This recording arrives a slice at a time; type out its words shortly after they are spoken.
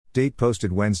Date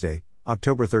posted Wednesday,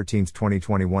 October 13,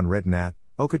 2021. Written at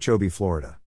Okeechobee,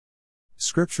 Florida.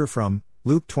 Scripture from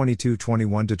Luke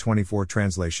 22:21-24.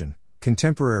 Translation,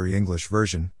 Contemporary English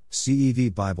Version,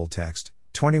 CEV Bible Text.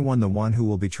 21 The one who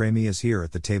will betray me is here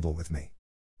at the table with me.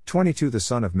 22 The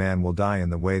Son of Man will die in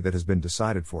the way that has been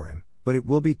decided for him, but it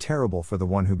will be terrible for the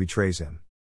one who betrays him.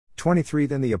 23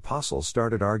 Then the apostles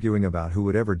started arguing about who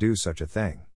would ever do such a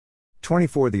thing.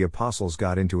 24 The apostles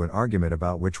got into an argument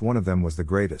about which one of them was the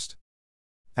greatest.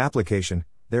 Application: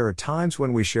 there are times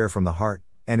when we share from the heart,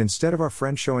 and instead of our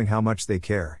friends showing how much they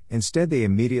care, instead they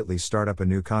immediately start up a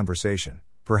new conversation,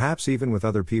 perhaps even with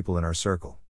other people in our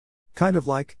circle. Kind of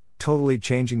like totally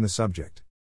changing the subject.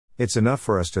 It's enough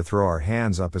for us to throw our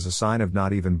hands up as a sign of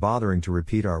not even bothering to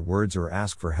repeat our words or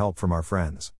ask for help from our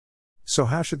friends. So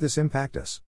how should this impact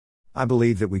us? I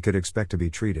believe that we could expect to be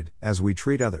treated as we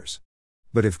treat others.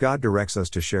 But if God directs us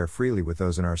to share freely with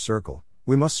those in our circle,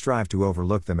 we must strive to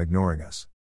overlook them ignoring us.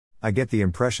 I get the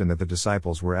impression that the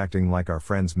disciples were acting like our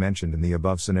friends mentioned in the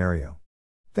above scenario.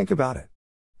 Think about it.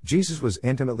 Jesus was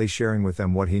intimately sharing with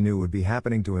them what he knew would be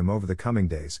happening to him over the coming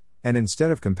days, and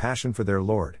instead of compassion for their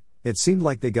Lord, it seemed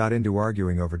like they got into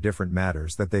arguing over different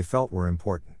matters that they felt were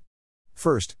important.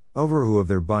 First, over who of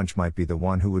their bunch might be the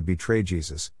one who would betray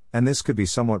Jesus, and this could be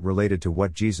somewhat related to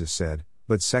what Jesus said,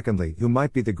 but secondly, who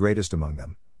might be the greatest among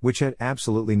them, which had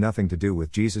absolutely nothing to do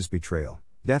with Jesus' betrayal,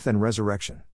 death and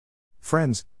resurrection.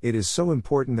 Friends, it is so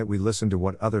important that we listen to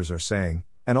what others are saying,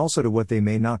 and also to what they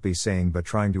may not be saying but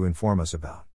trying to inform us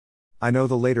about. I know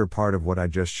the later part of what I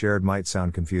just shared might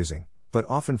sound confusing, but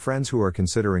often friends who are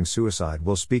considering suicide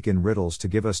will speak in riddles to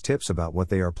give us tips about what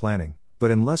they are planning,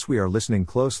 but unless we are listening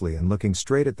closely and looking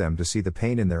straight at them to see the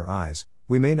pain in their eyes,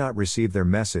 we may not receive their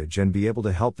message and be able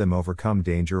to help them overcome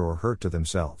danger or hurt to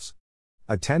themselves.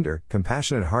 A tender,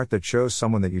 compassionate heart that shows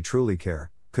someone that you truly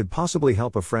care, could possibly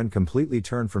help a friend completely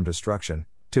turn from destruction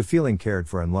to feeling cared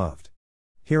for and loved.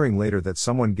 Hearing later that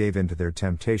someone gave in to their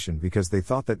temptation because they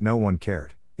thought that no one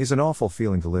cared, is an awful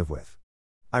feeling to live with.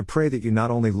 I pray that you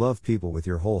not only love people with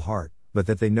your whole heart, but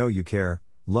that they know you care,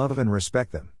 love and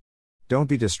respect them. Don't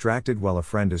be distracted while a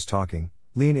friend is talking,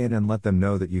 lean in and let them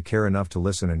know that you care enough to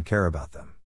listen and care about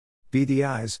them. Be the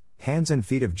eyes, hands and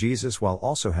feet of Jesus while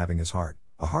also having his heart,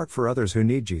 a heart for others who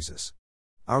need Jesus.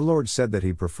 Our Lord said that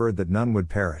he preferred that none would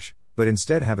perish, but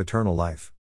instead have eternal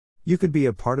life. You could be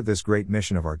a part of this great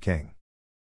mission of our King.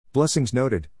 Blessings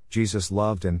noted. Jesus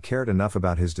loved and cared enough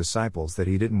about his disciples that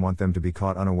he didn't want them to be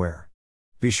caught unaware.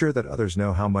 Be sure that others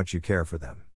know how much you care for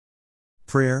them.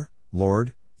 Prayer: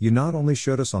 Lord, you not only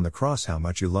showed us on the cross how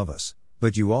much you love us,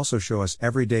 but you also show us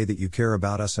every day that you care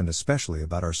about us and especially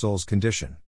about our soul's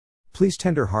condition. Please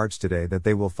tender hearts today that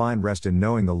they will find rest in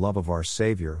knowing the love of our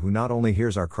Savior who not only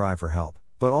hears our cry for help,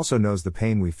 but also knows the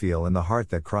pain we feel in the heart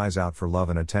that cries out for love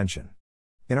and attention.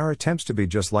 In our attempts to be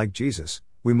just like Jesus,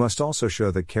 we must also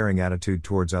show that caring attitude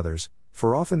towards others,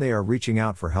 for often they are reaching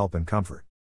out for help and comfort.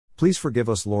 Please forgive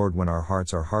us, Lord, when our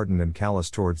hearts are hardened and callous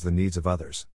towards the needs of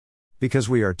others. Because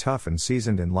we are tough and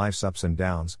seasoned in life's ups and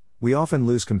downs, we often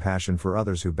lose compassion for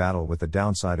others who battle with the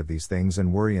downside of these things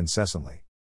and worry incessantly.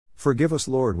 Forgive us,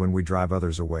 Lord, when we drive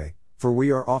others away, for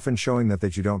we are often showing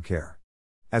that you don't care.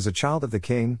 As a child of the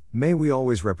King, may we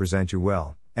always represent you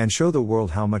well, and show the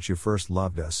world how much you first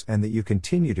loved us and that you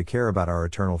continue to care about our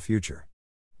eternal future.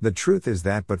 The truth is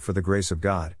that but for the grace of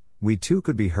God, we too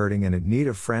could be hurting and in need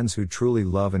of friends who truly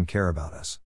love and care about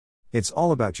us. It's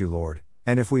all about you, Lord,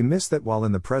 and if we miss that while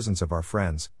in the presence of our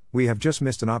friends, we have just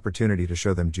missed an opportunity to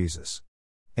show them Jesus.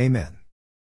 Amen.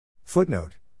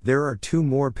 Footnote: there are 2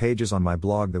 more pages on my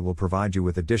blog that will provide you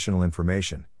with additional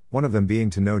information, one of them being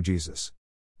to know Jesus.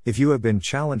 If you have been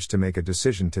challenged to make a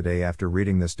decision today after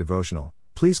reading this devotional,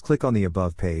 please click on the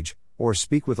above page, or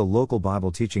speak with a local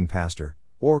Bible teaching pastor,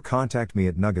 or contact me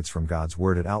at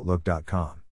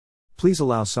nuggetsfromgodsword@outlook.com. Please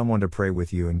allow someone to pray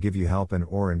with you and give you help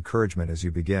and/or encouragement as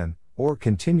you begin, or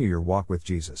continue your walk with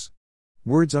Jesus.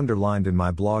 Words underlined in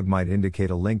my blog might indicate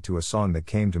a link to a song that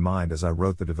came to mind as I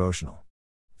wrote the devotional.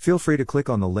 Feel free to click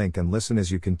on the link and listen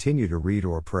as you continue to read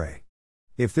or pray.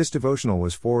 If this devotional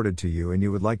was forwarded to you and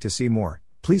you would like to see more,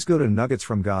 please go to Nuggets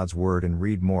from God's Word and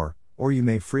read more, or you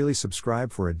may freely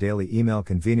subscribe for a daily email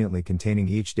conveniently containing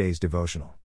each day's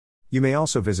devotional. You may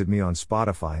also visit me on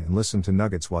Spotify and listen to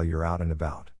Nuggets while you're out and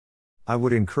about. I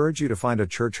would encourage you to find a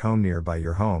church home nearby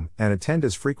your home and attend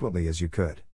as frequently as you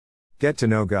could. Get to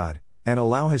know God, and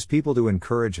allow His people to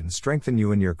encourage and strengthen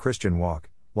you in your Christian walk,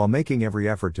 while making every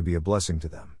effort to be a blessing to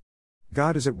them.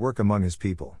 God is at work among His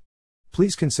people.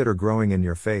 Please consider growing in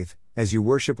your faith, as you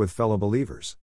worship with fellow believers.